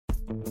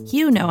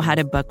You know how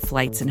to book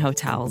flights and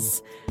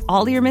hotels.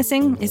 All you're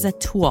missing is a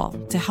tool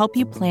to help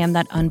you plan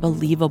that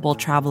unbelievable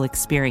travel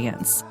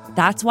experience.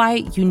 That's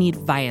why you need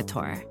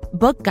Viator.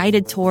 Book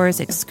guided tours,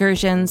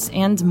 excursions,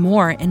 and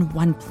more in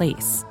one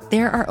place.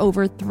 There are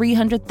over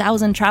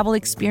 300,000 travel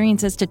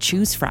experiences to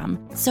choose from,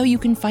 so you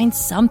can find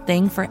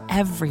something for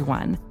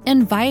everyone.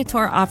 And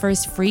Viator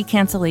offers free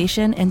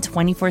cancellation and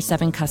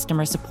 24/7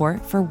 customer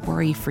support for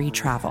worry-free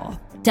travel.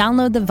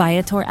 Download the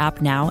Viator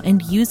app now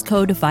and use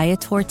code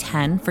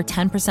Viator10 for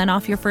 10%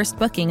 off your first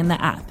booking in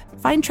the app.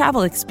 Find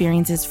travel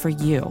experiences for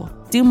you.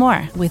 Do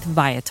more with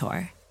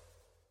Viator.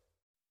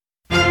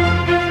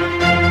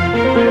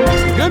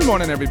 Good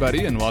morning,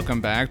 everybody, and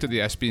welcome back to the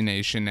SB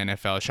Nation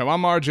NFL Show.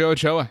 I'm Marjo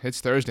Ochoa. It's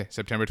Thursday,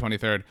 September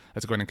 23rd.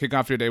 Let's go ahead and kick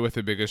off your day with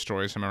the biggest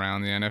stories from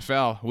around the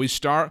NFL. We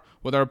start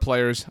with our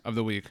players of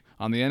the week.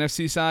 On the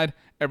NFC side,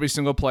 every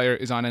single player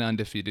is on an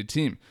undefeated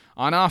team.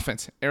 On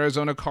offense,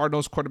 Arizona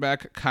Cardinals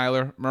quarterback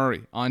Kyler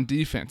Murray. On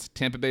defense,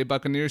 Tampa Bay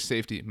Buccaneers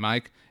safety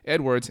Mike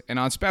Edwards. And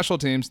on special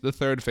teams, the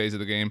third phase of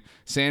the game,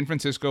 San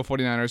Francisco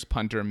 49ers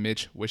punter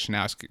Mitch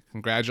Wishnowsky.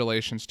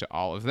 Congratulations to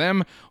all of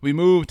them. We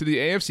move to the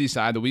AFC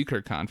side, the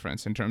weaker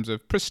conference in terms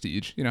of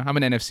prestige. You know, I'm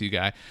an NFC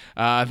guy.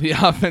 The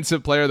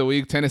offensive player of the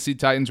week, Tennessee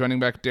Titans running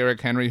back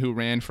Derrick Henry, who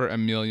ran for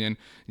 1,000,000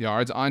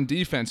 yards. On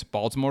defense,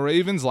 Baltimore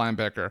Ravens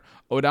linebacker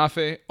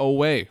Odafe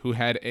Oweh, who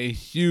had a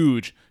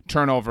huge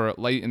turnover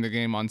late in the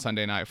game on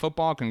Sunday Night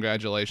Football.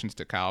 Congratulations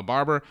to Kyle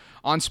Barber.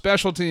 On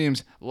special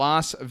teams,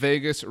 Las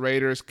Vegas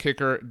Raiders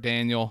kicker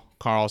Daniel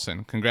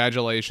Carlson.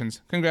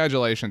 Congratulations,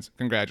 congratulations,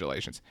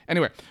 congratulations.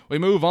 Anyway, we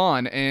move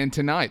on, and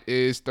tonight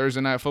is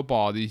Thursday Night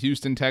Football. The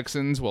Houston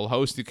Texans will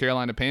host the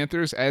Carolina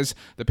Panthers as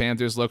the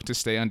Panthers look to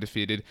stay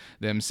undefeated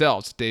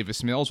themselves.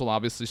 Davis Mills will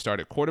obviously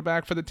start at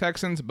quarterback for the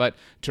Texans, but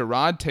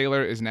Tyrod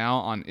Taylor is now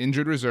on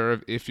injured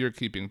reserve if you're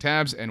keeping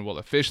tabs and will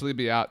officially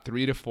be out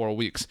 3 to 4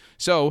 weeks.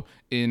 So,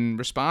 in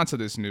response to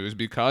this news,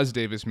 because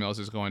Davis Mills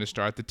is going to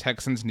start, the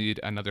Texans need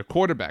another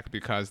quarterback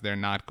because they're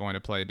not going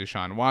to play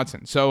Deshaun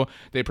Watson. So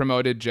they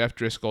promoted Jeff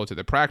Driscoll to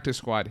the practice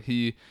squad.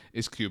 He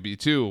is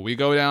QB2. We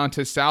go down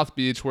to South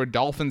Beach, where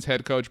Dolphins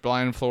head coach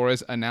Brian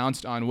Flores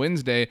announced on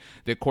Wednesday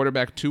that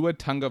quarterback Tua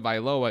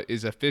Tagovailoa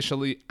is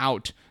officially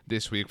out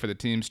this week for the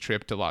team's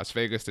trip to Las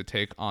Vegas to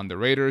take on the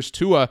Raiders.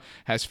 Tua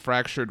has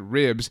fractured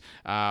ribs.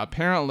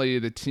 Apparently,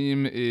 the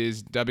team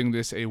is dubbing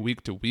this a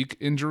week-to-week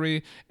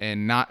injury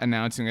and not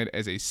announcing it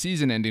as a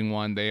season-ending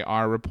one. They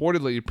are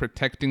reportedly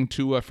protecting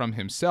Tua from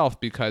himself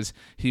because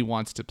he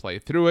wants to play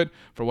through it.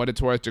 For what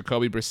it's worth,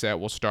 Jacoby Brissett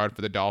will start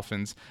for the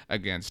Dolphins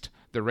against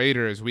the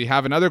Raiders. We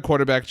have another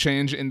quarterback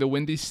change in the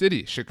Windy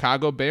City.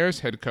 Chicago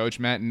Bears head coach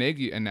Matt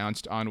Nagy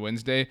announced on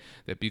Wednesday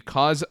that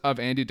because of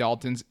Andy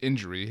Dalton's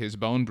injury, his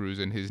bone bruise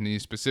in his knee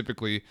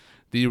specifically,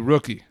 the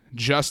rookie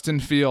Justin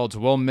Fields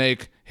will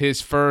make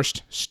his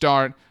first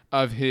start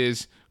of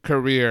his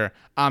career.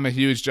 I'm a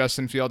huge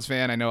Justin Fields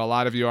fan. I know a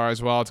lot of you are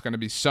as well. It's going to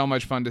be so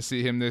much fun to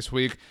see him this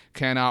week.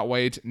 Cannot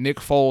wait.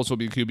 Nick Foles will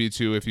be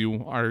QB2 if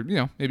you are,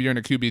 maybe you're in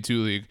a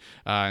QB2 league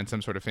in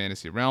some sort of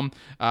fantasy realm.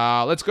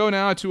 Let's go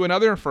now to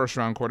another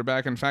first-round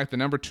quarterback. In fact, the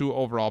number 2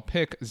 overall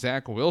pick,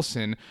 Zach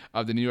Wilson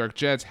of the New York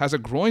Jets, has a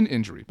groin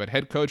injury, but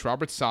head coach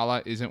Robert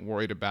Saleh isn't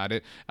worried about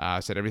it.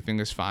 Said everything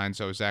is fine,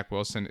 so Zach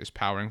Wilson is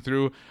powering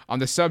through. On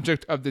the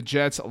subject of the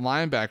Jets,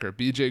 linebacker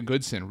B.J.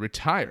 Goodson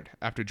retired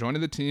after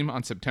joining the team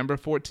on September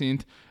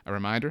 14th. A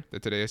reminder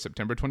that today is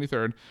September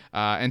 23rd,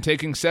 and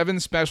taking 7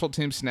 special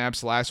team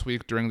snaps last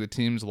week during the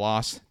team's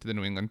loss to the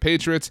New England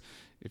Patriots.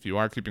 If you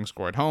are keeping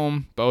score at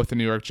home, both the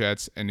New York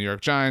Jets and New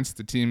York Giants,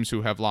 the teams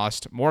who have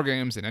lost more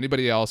games than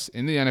anybody else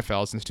in the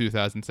NFL since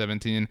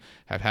 2017,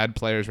 have had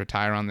players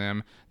retire on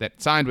them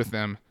that signed with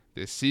them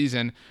this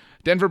season.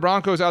 Denver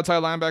Broncos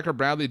outside linebacker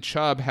Bradley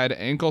Chubb had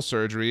ankle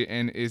surgery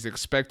and is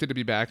expected to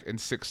be back in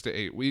 6 to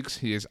 8 weeks.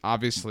 He is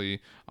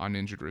obviously on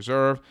injured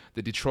reserve.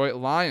 The Detroit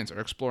Lions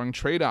are exploring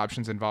trade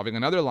options involving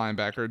another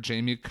linebacker,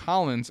 Jamie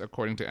Collins,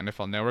 according to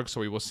NFL Network,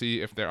 so we will see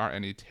if there are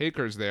any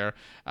takers there.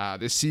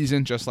 This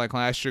season, just like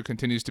last year,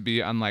 continues to be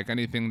unlike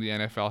anything the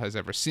NFL has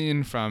ever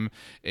seen from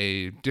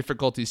a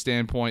difficulty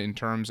standpoint in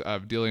terms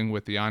of dealing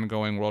with the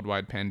ongoing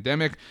worldwide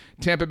pandemic.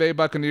 Tampa Bay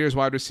Buccaneers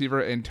wide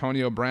receiver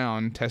Antonio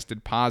Brown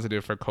tested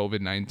positive for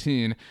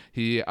COVID-19.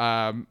 He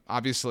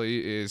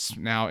obviously is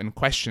now in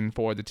question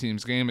for the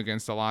team's game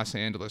against the Los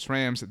Angeles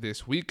Rams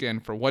this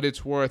weekend. For what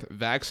it's worth,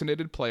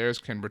 vaccinated players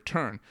can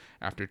return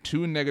after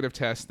 2 negative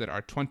tests that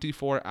are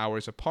 24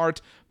 hours apart,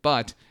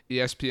 but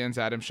ESPN's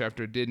Adam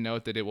Schefter did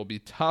note that it will be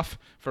tough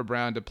for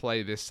Brown to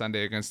play this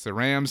Sunday against the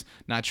Rams.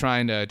 Not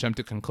trying to jump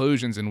to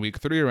conclusions in week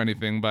 3 or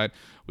anything, but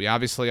we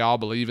obviously all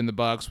believe in the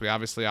Bucs. We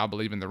obviously all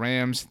believe in the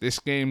Rams. This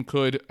game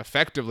could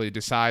effectively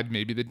decide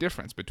maybe the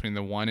difference between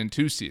the 1 and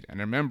 2 seed. And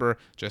remember,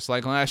 just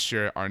like last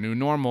year, our new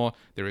normal,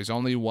 there is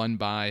only one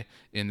bye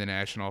in the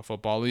National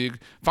Football League.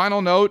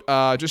 Final note,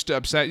 just to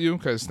upset you,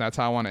 because that's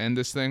how I want to end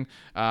this thing,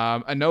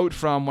 a note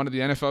from one of the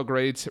NFL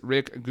greats,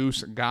 Rick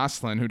Goose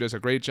Gosselin, who does a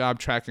great job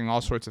tracking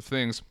all sorts of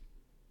things.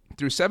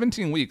 Through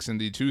 17 weeks in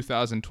the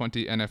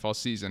 2020 NFL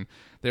season,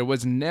 there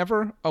was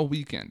never a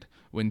weekend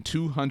when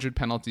 200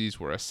 penalties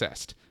were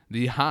assessed.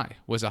 The high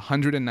was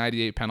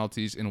 198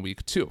 penalties in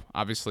week 2,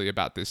 obviously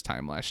about this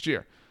time last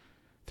year.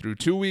 Through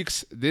 2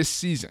 weeks this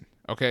season,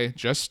 okay,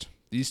 just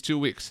these 2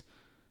 weeks,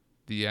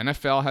 the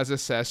NFL has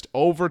assessed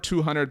over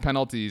 200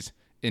 penalties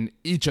in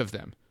each of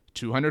them.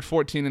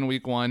 214 in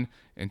week 1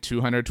 and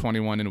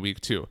 221 in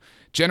week 2.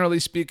 Generally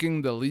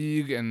speaking, the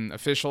league and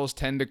officials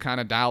tend to kind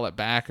of dial it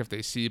back if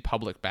they see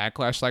public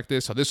backlash like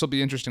this. So this will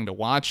be interesting to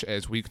watch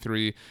as week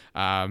 3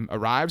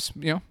 arrives,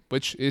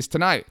 which is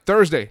tonight.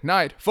 Thursday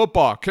night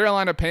football,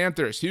 Carolina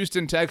Panthers,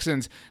 Houston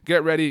Texans.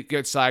 Get ready,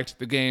 get psyched.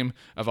 The game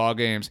of all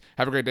games.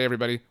 Have a great day,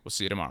 everybody. We'll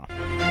see you tomorrow.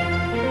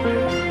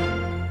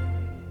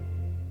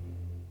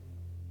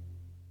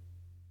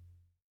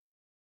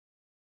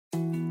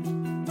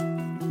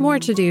 More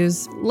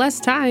to-dos, less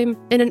time,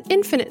 and an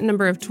infinite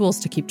number of tools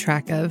to keep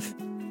track of.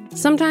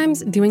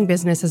 Sometimes doing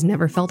business has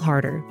never felt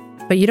harder,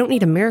 but you don't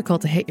need a miracle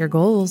to hit your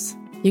goals.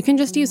 You can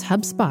just use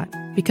HubSpot,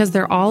 because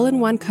their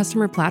all-in-one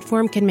customer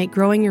platform can make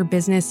growing your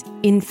business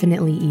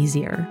infinitely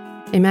easier.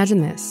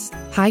 Imagine this: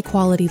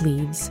 high-quality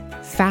leads,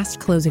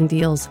 fast closing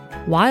deals,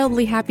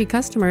 wildly happy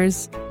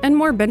customers, and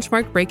more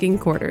benchmark-breaking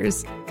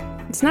quarters.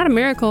 It's not a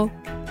miracle,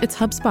 it's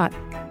HubSpot.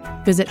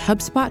 Visit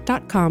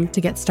HubSpot.com to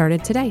get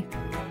started today.